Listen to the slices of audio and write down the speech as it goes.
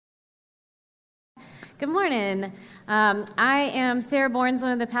Good morning. I am Sarah Bournes,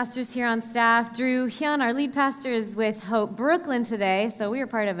 one of the pastors here on staff. Drew Hyun, our lead pastor, is with Hope Brooklyn today, so we are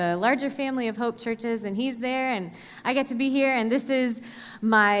part of a larger family of Hope churches, and he's there, and I get to be here, and this is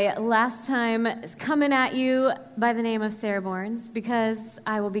my last time coming at you by the name of Sarah Bournes, because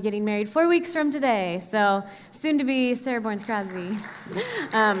I will be getting married 4 weeks from today, so soon to be Sarah Bournes Crosby.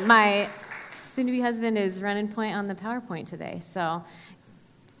 My soon-to-be husband is running point on the PowerPoint today, so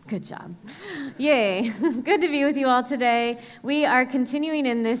good job. Yay. Good to be with you all today. We are continuing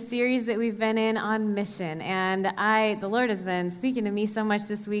in this series that we've been in on mission, and the Lord has been speaking to me so much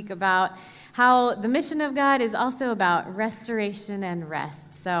this week about how the mission of God is also about restoration and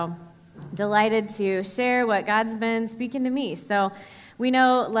rest. So delighted to share what God's been speaking to me. So we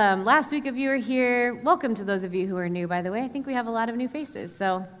know last week if you were here, welcome to those of you who are new, by the way. I think we have a lot of new faces,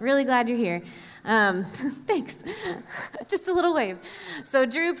 so really glad you're here. Thanks. Just a little wave. So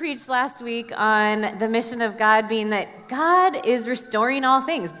Drew preached last week on the mission of God being that God is restoring all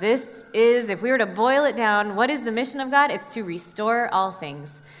things. This is, if we were to boil it down, what is the mission of God? It's to restore all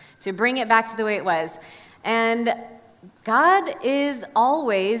things, to bring it back to the way it was. And God is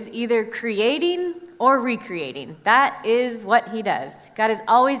always either creating or recreating. That is what he does. God is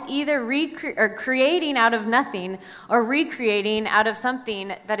always either creating out of nothing or recreating out of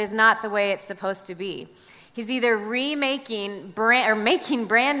something that is not the way it's supposed to be. He's either making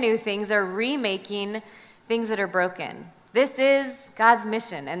brand new things or remaking things that are broken. This is God's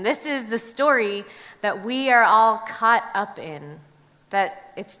mission, and this is the story that we are all caught up in.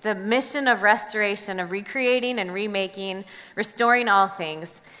 That it's the mission of restoration, of recreating and remaking, restoring all things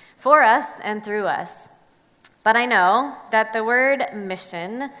for us and through us. But I know that the word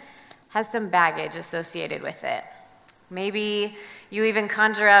mission has some baggage associated with it. Maybe you even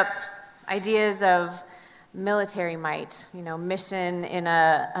conjure up ideas of military might, mission in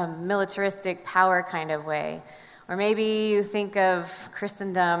a militaristic power kind of way. Or maybe you think of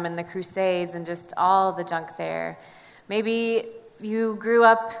Christendom and the Crusades and just all the junk there. Maybe you grew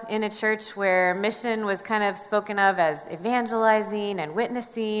up in a church where mission was kind of spoken of as evangelizing and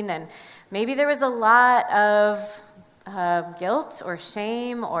witnessing, and maybe there was a lot of guilt or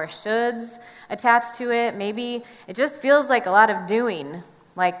shame or shoulds attached to it. Maybe it just feels like a lot of doing.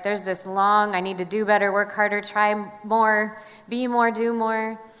 Like there's this long, I need to do better, work harder, try more, be more, do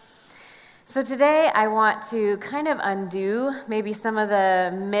more. So today I want to kind of undo maybe some of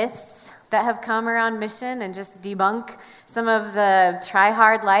the myths that have come around mission and just debunk some of the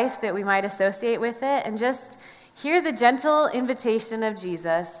try-hard life that we might associate with it, and just hear the gentle invitation of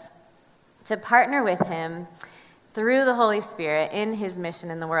Jesus to partner with him through the Holy Spirit in his mission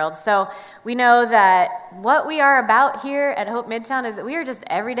in the world. So we know that what we are about here at Hope Midtown is that we are just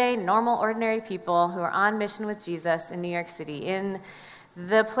everyday, normal, ordinary people who are on mission with Jesus in New York City, in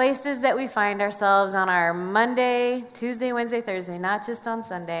the places that we find ourselves on our Monday, Tuesday, Wednesday, Thursday, not just on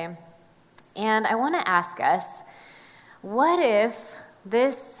Sunday. And I want to ask us, what if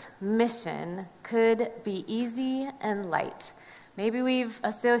this mission could be easy and light? Maybe we've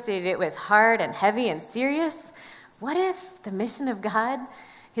associated it with hard and heavy and serious. What if the mission of God,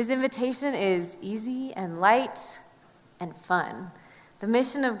 his invitation is easy and light and fun? The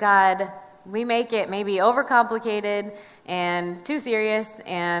mission of God, we make it maybe overcomplicated and too serious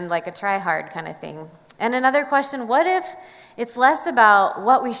and like a try-hard kind of thing. And another question, what if it's less about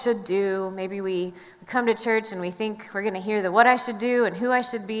what we should do? Maybe we come to church and we think we're going to hear the what I should do and who I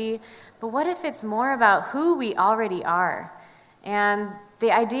should be. But what if it's more about who we already are? And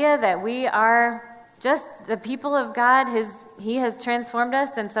the idea that we are just the people of God, he has transformed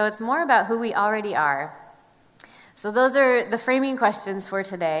us, and so it's more about who we already are. So those are the framing questions for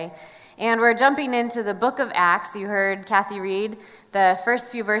today. And we're jumping into the book of Acts. You heard Kathy read the first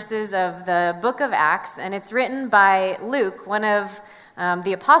few verses of the book of Acts, and it's written by Luke, one of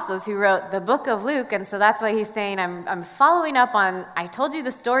the apostles who wrote the book of Luke, and so that's why he's saying, I'm following up on, I told you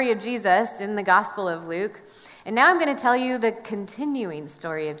the story of Jesus in the Gospel of Luke, and now I'm going to tell you the continuing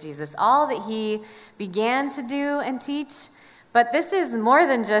story of Jesus, all that he began to do and teach. But this is more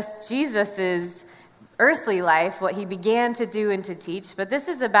than just Jesus's earthly life, what he began to do and to teach, but this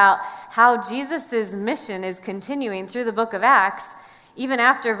is about how Jesus' mission is continuing through the book of Acts, even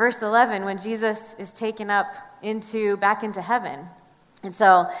after verse 11, when Jesus is taken up back into heaven. And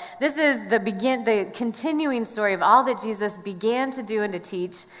so this is the continuing story of all that Jesus began to do and to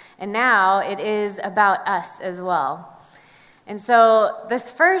teach, and now it is about us as well. And so this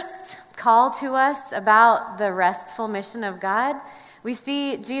first call to us about the restful mission of God, we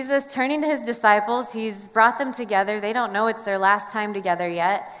see Jesus turning to his disciples. He's brought them together. They don't know it's their last time together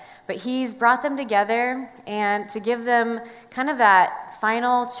yet, but he's brought them together and to give them kind of that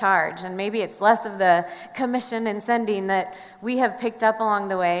final charge. And maybe it's less of the commission and sending that we have picked up along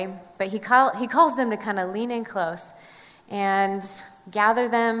the way, but he calls them to kind of lean in close and gather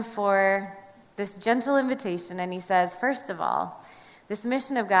them for this gentle invitation. And he says, first of all, this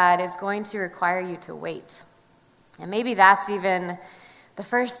mission of God is going to require you to wait. And maybe that's even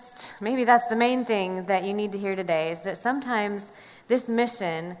maybe that's the main thing that you need to hear today, is that sometimes this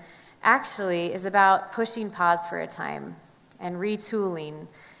mission actually is about pushing pause for a time and retooling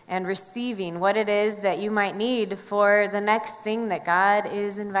and receiving what it is that you might need for the next thing that God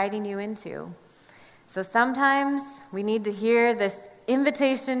is inviting you into. So sometimes we need to hear this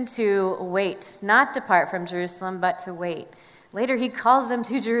invitation to wait, not depart from Jerusalem, but to wait. Later he calls them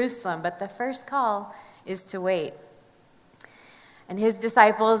to Jerusalem, but the first call is to wait. And his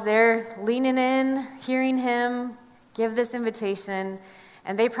disciples, they're leaning in, hearing him give this invitation,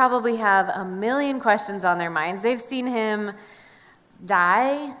 and they probably have a million questions on their minds. They've seen him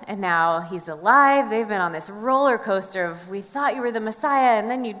die, and now he's alive. They've been on this roller coaster of, we thought you were the Messiah, and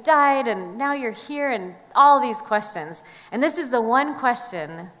then you died, and now you're here, and all these questions. And this is the one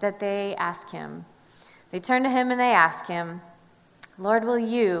question that they ask him. They turn to him and they ask him, Lord, will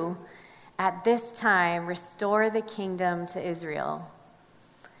you at this time restore the kingdom to Israel?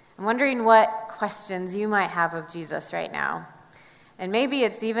 I'm wondering what questions you might have of Jesus right now. And maybe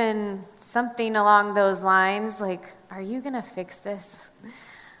it's even something along those lines, like, are you going to fix this?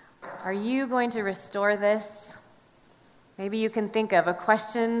 Are you going to restore this? Maybe you can think of a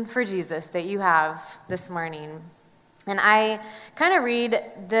question for Jesus that you have this morning. And I kind of read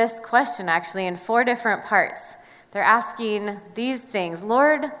this question actually in 4 different parts. They're asking these things.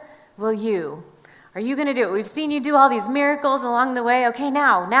 Lord, will you? Are you going to do it? We've seen you do all these miracles along the way. Okay,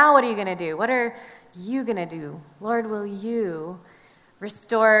 now what are you going to do? What are you going to do? Lord, will you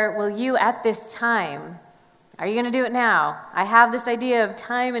restore? Will you at this time? Are you going to do it now? I have this idea of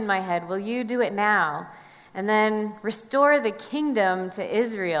time in my head. Will you do it now? And then restore the kingdom to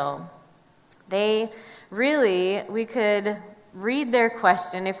Israel. We could read their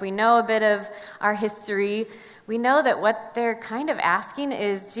question. If we know a bit of our history, we know that what they're kind of asking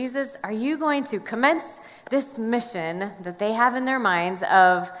is, Jesus, are you going to commence this mission that they have in their minds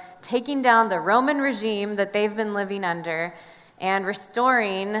of taking down the Roman regime that they've been living under and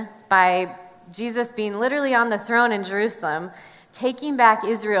restoring, by Jesus being literally on the throne in Jerusalem, taking back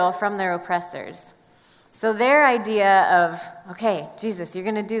Israel from their oppressors? So their idea of, okay, Jesus, you're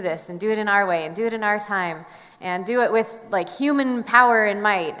going to do this and do it in our way and do it in our time and do it with like human power and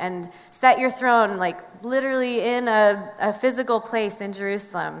might and set your throne like literally in a physical place in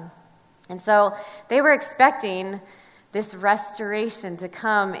Jerusalem. And so they were expecting this restoration to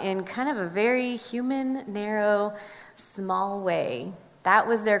come in kind of a very human, narrow, small way. That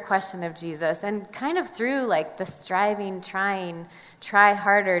was their question of Jesus. And kind of through like the striving, trying, try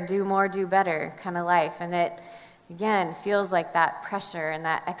harder, do more, do better kind of life. And it, again, feels like that pressure and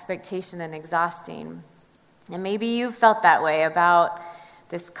that expectation and exhausting. And maybe you've felt that way about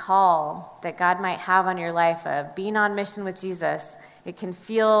this call that God might have on your life of being on mission with Jesus. It can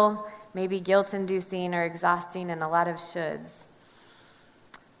feel maybe guilt-inducing or exhausting and a lot of shoulds.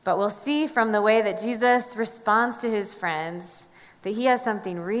 But we'll see from the way that Jesus responds to his friends that he has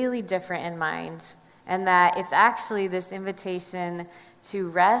something really different in mind, and that it's actually this invitation to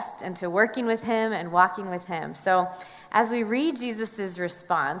rest and to working with him and walking with him. So as we read Jesus'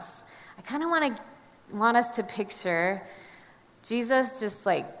 response, I kind of want us to picture Jesus just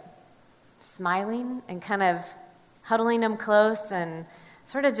like smiling and kind of huddling them close and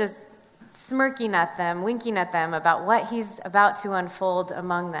sort of just smirking at them, winking at them about what he's about to unfold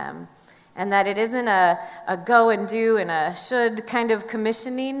among them. And that it isn't a go and do and a should kind of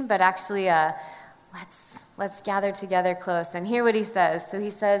commissioning, but actually a let's gather together close and hear what he says. So he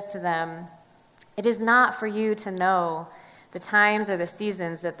says to them, "It is not for you to know the times or the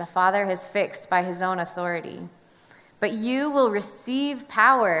seasons that the Father has fixed by his own authority, but you will receive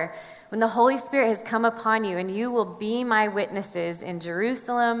power when the Holy Spirit has come upon you, and you will be my witnesses in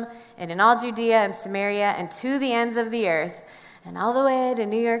Jerusalem and in all Judea and Samaria and to the ends of the earth, and all the way to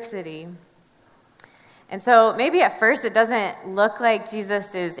New York City." And so maybe at first it doesn't look like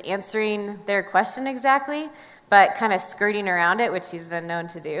Jesus is answering their question exactly, but kind of skirting around it, which he's been known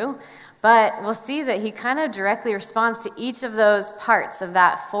to do. But we'll see that he kind of directly responds to each of those parts of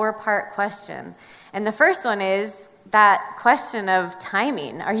that 4-part question. And the first one is that question of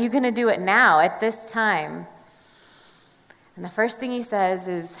timing. Are you going to do it now at this time? And the first thing he says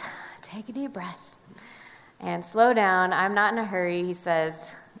is, take a deep breath and slow down. I'm not in a hurry. He says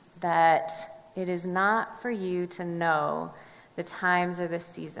that it is not for you to know the times or the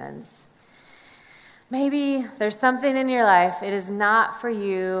seasons. Maybe there's something in your life it is not for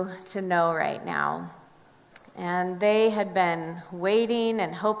you to know right now. And they had been waiting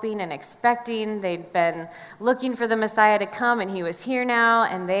and hoping and expecting. They'd been looking for the Messiah to come, and he was here now,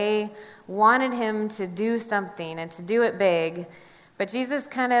 and they wanted him to do something and to do it big. But Jesus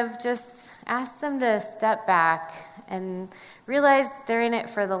kind of just asked them to step back and realize they're in it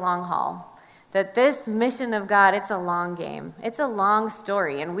for the long haul. That this mission of God, it's a long game. It's a long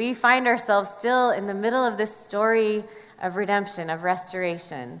story, and we find ourselves still in the middle of this story of redemption, of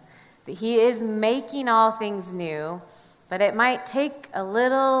restoration. That he is making all things new, but it might take a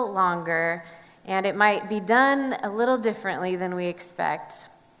little longer, and it might be done a little differently than we expect.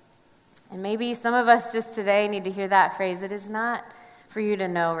 And maybe some of us just today need to hear that phrase, it is not for you to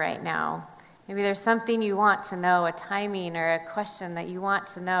know right now. Maybe there's something you want to know, a timing or a question that you want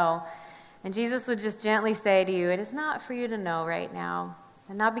to know. And Jesus would just gently say to you, it is not for you to know right now.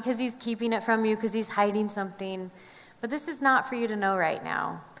 And not because he's keeping it from you, because he's hiding something, but this is not for you to know right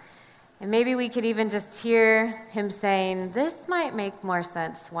now. And maybe we could even just hear him saying, this might make more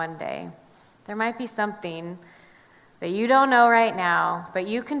sense one day. There might be something that you don't know right now, but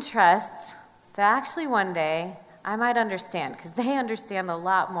you can trust that actually one day I might understand, because they understand a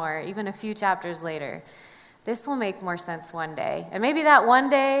lot more, even a few chapters later. This will make more sense one day. And maybe that one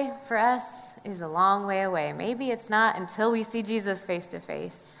day for us is a long way away. Maybe it's not until we see Jesus face to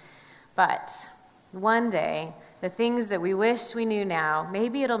face. But one day, the things that we wish we knew now,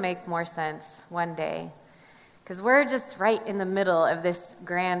 maybe it'll make more sense one day. Because we're just right in the middle of this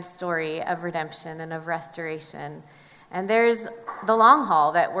grand story of redemption and of restoration. And there's the long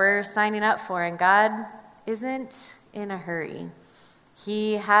haul that we're signing up for, and God isn't in a hurry.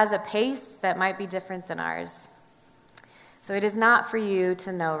 He has a pace that might be different than ours. So it is not for you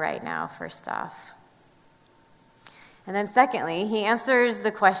to know right now, first off. And then secondly, he answers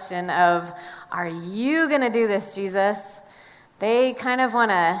the question of, are you going to do this, Jesus? They kind of want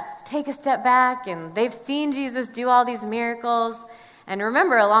to take a step back, and they've seen Jesus do all these miracles. And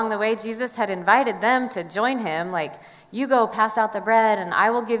remember, along the way, Jesus had invited them to join him, like, you go pass out the bread, and I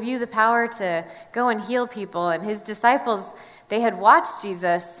will give you the power to go and heal people. And his disciples, they had watched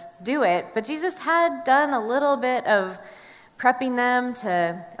Jesus do it, but Jesus had done a little bit of prepping them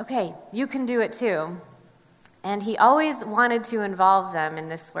to, okay, you can do it too. And he always wanted to involve them in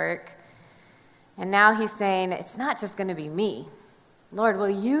this work. And now he's saying, it's not just going to be me. Lord, will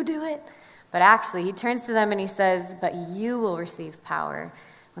you do it? But actually, he turns to them and he says, but you will receive power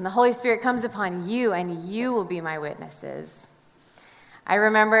when the Holy Spirit comes upon you, and you will be my witnesses. I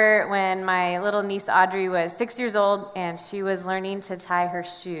remember when my little niece Audrey was 6 years old, and she was learning to tie her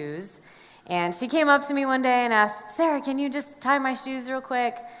shoes. And she came up to me one day and asked, Sarah, can you just tie my shoes real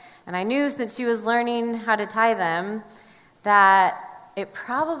quick? And I knew since she was learning how to tie them that it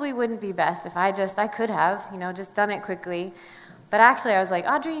probably wouldn't be best if I could have, just done it quickly. But actually I was like,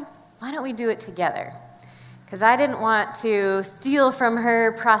 Audrey, why don't we do it together? Because I didn't want to steal from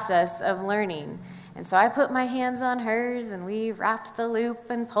her process of learning. And so I put my hands on hers, and we wrapped the loop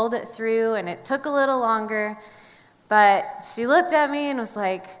and pulled it through, and it took a little longer. But she looked at me and was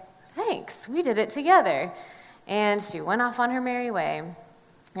like, thanks, we did it together. And she went off on her merry way.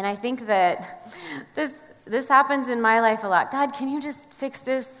 And I think that this happens in my life a lot. God, can you just fix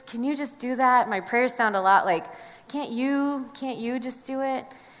this? Can you just do that? My prayers sound a lot like, can't you just do it?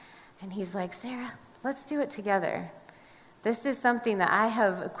 And he's like, Sarah, let's do it together. This is something that I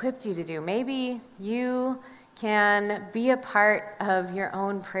have equipped you to do. Maybe you can be a part of your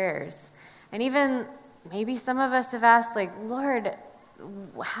own prayers. And even maybe some of us have asked, like, Lord,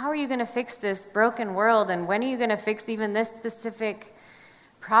 how are you going to fix this broken world? And when are you going to fix even this specific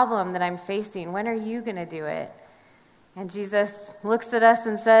problem that I'm facing? When are you going to do it? And Jesus looks at us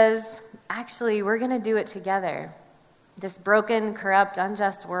and says, actually, we're going to do it together. This broken, corrupt,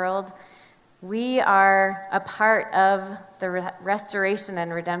 unjust world, we are a part of the restoration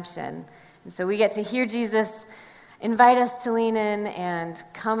and redemption. And so we get to hear Jesus invite us to lean in and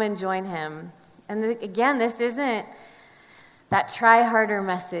come and join him. And again, this isn't that try harder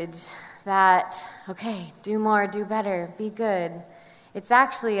message that, okay, do more, do better, be good. It's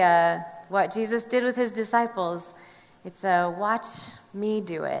actually what Jesus did with his disciples. It's a watch me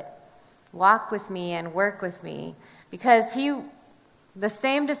do it. Walk with me and work with me. Because the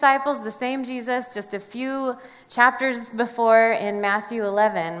same disciples, the same Jesus, just a few chapters before in Matthew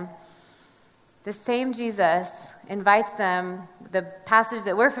 11, the same Jesus invites them. The passage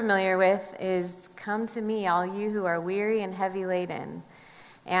that we're familiar with is, come to me, all you who are weary and heavy laden.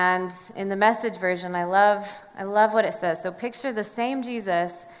 And in the Message version, I love what it says. So picture the same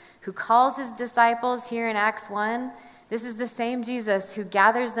Jesus who calls his disciples here in Acts 1. This is the same Jesus who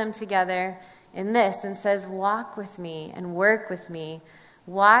gathers them together in this and says, walk with me and work with me.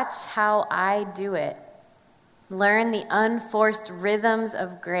 Watch how I do it. Learn the unforced rhythms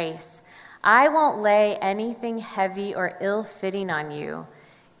of grace. I won't lay anything heavy or ill-fitting on you.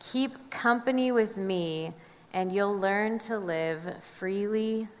 Keep company with me, and you'll learn to live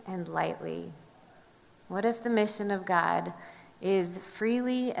freely and lightly. What if the mission of God is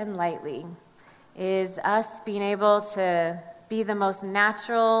freely and lightly? Is us being able to be the most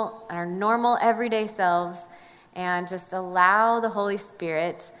natural, our normal, everyday selves, and just allow the Holy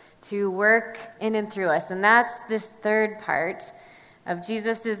Spirit to work in and through us. And that's this third part of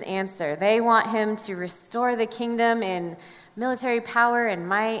Jesus' answer. They want him to restore the kingdom in military power and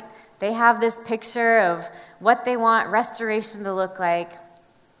might. They have this picture of what they want restoration to look like,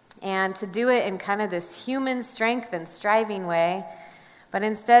 and to do it in kind of this human strength and striving way. But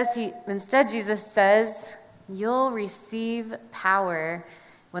instead Jesus says, you'll receive power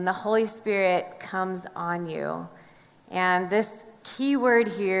when the Holy Spirit comes on you. And this key word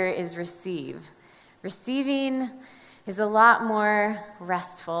here is receive. Receiving is a lot more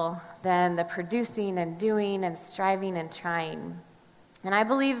restful than the producing and doing and striving and trying. And I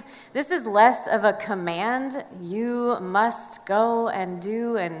believe this is less of a command, you must go and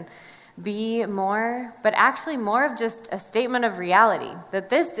do and be more, but actually more of just a statement of reality, that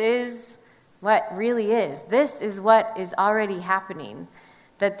this is what really is. This is what is already happening.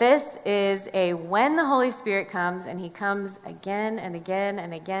 That this is when the Holy Spirit comes, and he comes again and again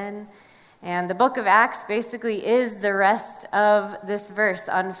and again. And the book of Acts basically is the rest of this verse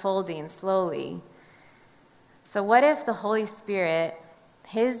unfolding slowly. So what if the Holy Spirit,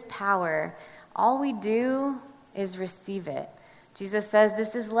 his power, all we do is receive it? Jesus says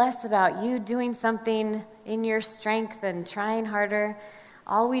this is less about you doing something in your strength and trying harder.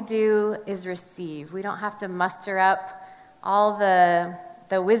 All we do is receive. We don't have to muster up all the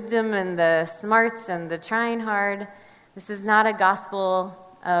wisdom and the smarts and the trying hard. This is not a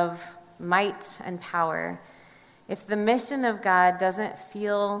gospel of might and power. If the mission of God doesn't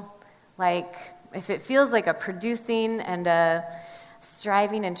feel like, if it feels like a producing and a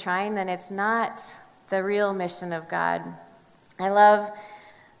striving and trying, then it's not the real mission of God. I love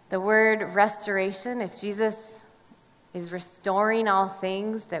the word restoration. If Jesus is restoring all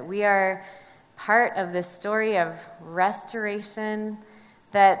things, that we are part of this story of restoration,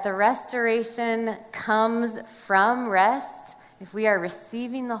 that the restoration comes from rest. If we are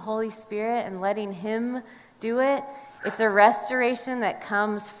receiving the Holy Spirit and letting him do it, it's a restoration that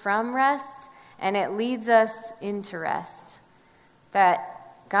comes from rest, and it leads us into rest.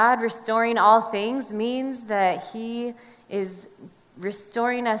 That God restoring all things means that he is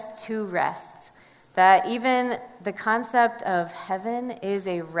restoring us to rest. That even the concept of heaven is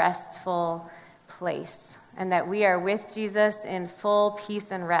a restful place, and that we are with Jesus in full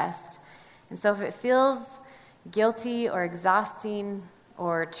peace and rest. And so if it feels guilty or exhausting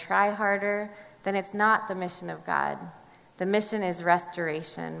or try harder, then it's not the mission of God. The mission is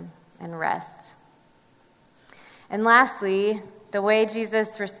restoration and rest. And lastly, the way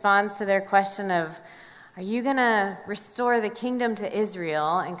Jesus responds to their question of, are you going to restore the kingdom to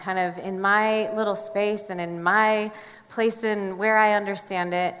Israel, and kind of in my little space and in my place in where I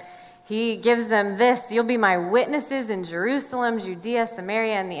understand it, he gives them this: you'll be my witnesses in Jerusalem, Judea,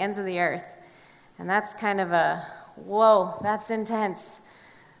 Samaria, and the ends of the earth. And that's kind of a, whoa, that's intense.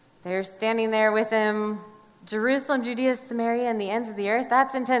 They're standing there with him, Jerusalem, Judea, Samaria, and the ends of the earth.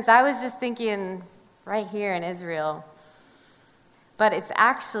 That's intense. I was just thinking right here in Israel. But it's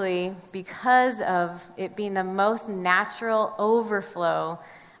actually because of it being the most natural overflow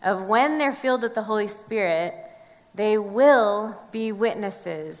of when they're filled with the Holy Spirit, they will be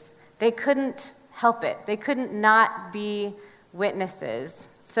witnesses. They couldn't help it. They couldn't not be witnesses.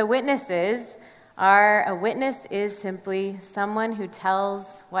 So a witness is simply someone who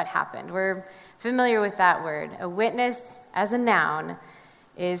tells what happened. We're familiar with that word. A witness as a noun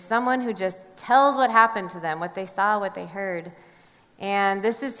is someone who just tells what happened to them, what they saw, what they heard. And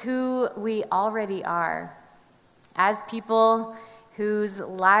this is who we already are. As people whose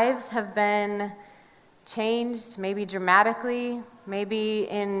lives have been changed, maybe dramatically, maybe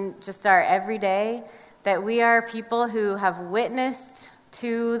in just our everyday, that we are people who have witnessed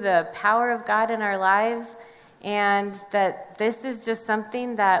to the power of God in our lives, and that this is just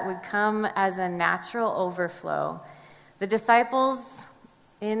something that would come as a natural overflow. The disciples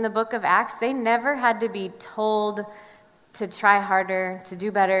in the book of Acts, they never had to be told to try harder, to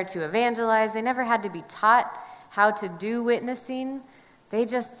do better, to evangelize. They never had to be taught how to do witnessing. They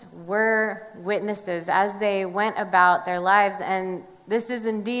just were witnesses as they went about their lives. And this is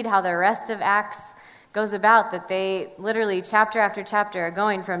indeed how the rest of Acts goes about that they literally, chapter after chapter, are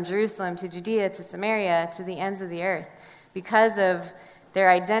going from Jerusalem to Judea to Samaria to the ends of the earth because of their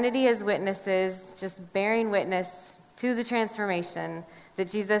identity as witnesses, just bearing witness to the transformation that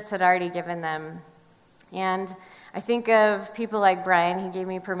Jesus had already given them. And I think of people like Brian. He gave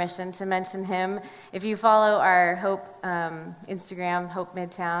me permission to mention him. If you follow our Hope Instagram, Hope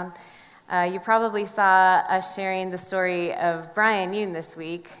Midtown, you probably saw us sharing the story of Brian Yoon this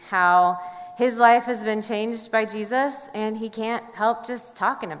week, how his life has been changed by Jesus, and he can't help just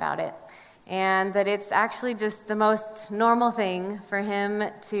talking about it. And that it's actually just the most normal thing for him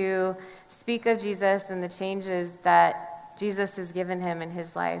to speak of Jesus and the changes that Jesus has given him in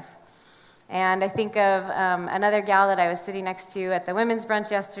his life. And I think of another gal that I was sitting next to at the women's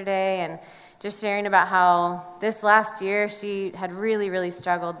brunch yesterday, and just sharing about how this last year she had really, really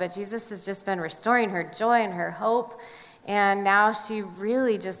struggled, but Jesus has just been restoring her joy and her hope, and now she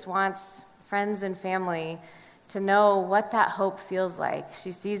really just wants friends and family to know what that hope feels like.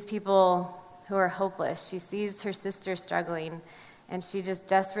 She sees people who are hopeless. She sees her sister struggling, and she just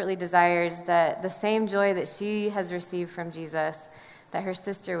desperately desires that the same joy that she has received from Jesus, that her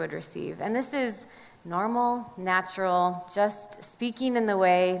sister would receive. And this is normal, natural, just speaking in the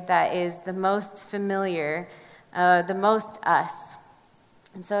way that is the most familiar, the most us.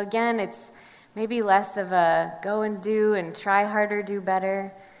 And so again, it's maybe less of a go and do and try harder, do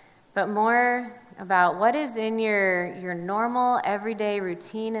better, but more about what is in your normal, everyday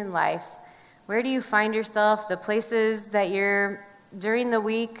routine in life. Where do you find yourself, the places that you're during the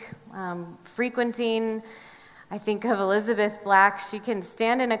week frequenting. I think of Elizabeth Black. She can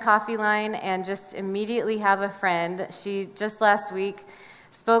stand in a coffee line and just immediately have a friend. She just last week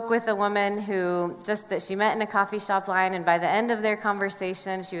spoke with a woman that she met in a coffee shop line, and by the end of their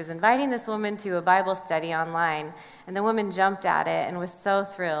conversation, she was inviting this woman to a Bible study online, and the woman jumped at it and was so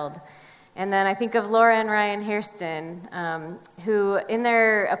thrilled. And then I think of Laura and Ryan Hairston, who in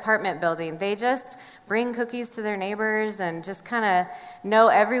their apartment building, they just bring cookies to their neighbors and just kind of know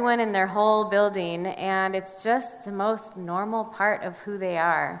everyone in their whole building, and it's just the most normal part of who they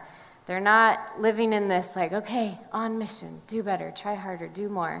are. They're not living in this like, okay, on mission, do better, try harder, do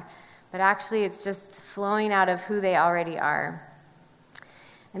more, but actually it's just flowing out of who they already are.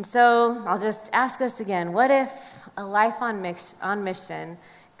 And so I'll just ask us again, what if a life on mission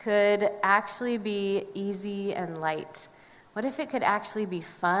could actually be easy and light? What if it could actually be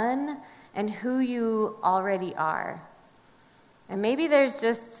fun and who you already are? And maybe there's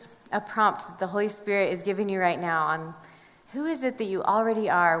just a prompt that the Holy Spirit is giving you right now on who is it that you already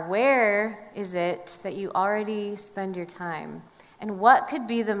are? Where is it that you already spend your time? And what could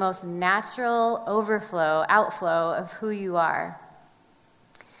be the most natural outflow of who you are?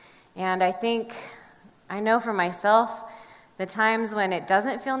 And I know for myself, the times when it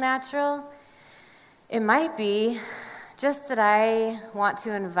doesn't feel natural, it might be just that I want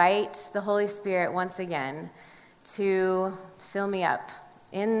to invite the Holy Spirit once again to fill me up.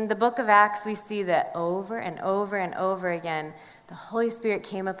 In the book of Acts, we see that over and over and over again, the Holy Spirit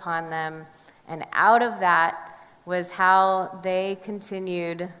came upon them, and out of that was how they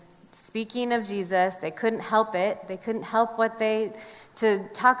continued speaking of Jesus. They couldn't help it. They couldn't help to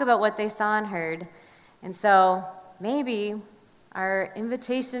talk about what they saw and heard. And so maybe our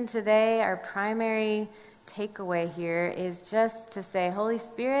invitation today, our primary takeaway here is just to say, Holy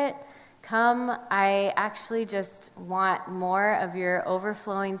Spirit, come. I actually just want more of your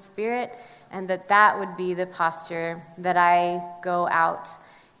overflowing spirit, and that would be the posture that I go out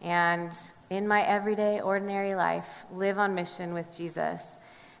and in my everyday, ordinary life, live on mission with Jesus.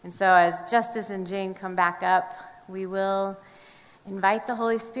 And so as Justice and Jane come back up, we will invite the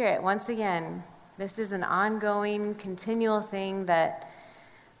Holy Spirit once again. This is an ongoing, continual thing that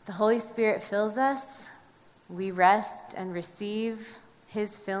the Holy Spirit fills us. We rest and receive his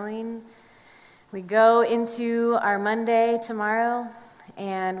filling. We go into our Monday tomorrow,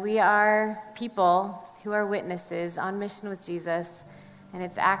 and we are people who are witnesses on mission with Jesus, and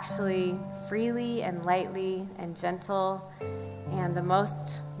it's actually freely and lightly and gentle and the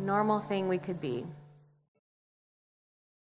most normal thing we could be.